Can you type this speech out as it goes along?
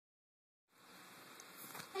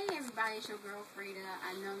everybody, it's your girl Frida.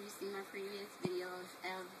 I know you've seen my previous videos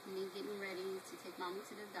of me getting ready to take mommy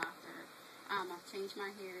to the doctor. I've changed my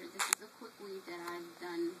hair. This is a quick weave that I've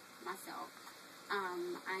done myself.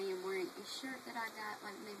 I am wearing a shirt that I got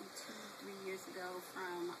like maybe 2-3 years ago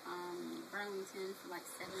from Burlington for like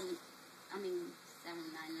 $7.99. I'm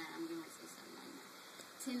going to say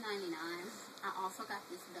 $7.99. $10.99. I also got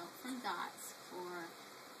this belt from Dots for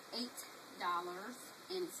 $8,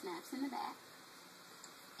 and it snaps in the back.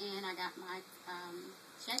 And I got my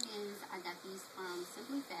check-ins. I got these from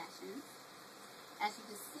Simply Fashion. As you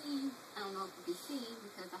can see, I don't know if you can see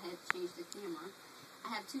because I had to change the camera.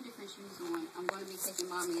 I have 2 different shoes on. I'm going to be taking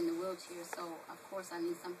mommy in the wheelchair, so of course I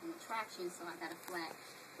need something with traction, so I got a flat.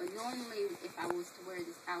 But normally, if I was to wear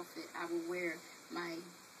this outfit, I would wear my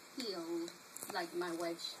heel, like my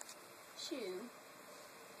wedge shoe.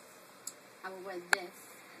 I would wear this,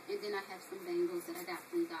 and then I have some bangles that I got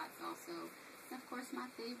from Dots also. And of course, my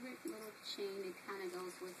favorite little chain, it kind of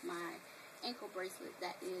goes with my ankle bracelet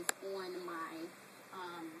that is on my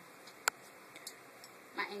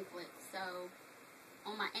my anklet. So,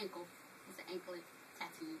 on my ankle is an anklet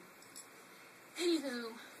tattoo.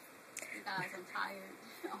 Anywho, you guys, I'm tired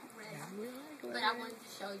already. But I wanted to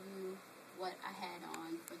show you what I had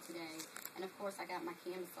on for today. And of course, I got my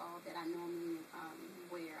camisole that I normally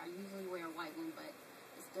wear. I usually wear a white one, but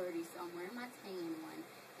it's dirty, so I'm wearing my tan one.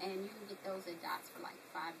 And you can get those at Dots for like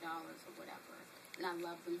 $5 or whatever. And I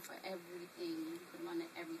love them for everything. You can put them on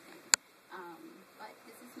everything. But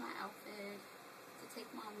this is my outfit to take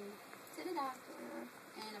mommy to the doctor.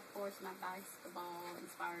 And of course, my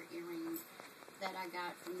basketball-inspired earrings that I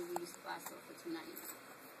got from the beauty supply store for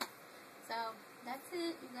 $2.99. So, that's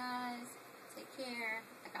it, you guys. Take care.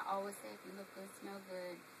 Like I always say, if you look good, smell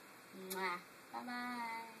good. Mwah.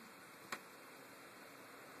 Bye-bye.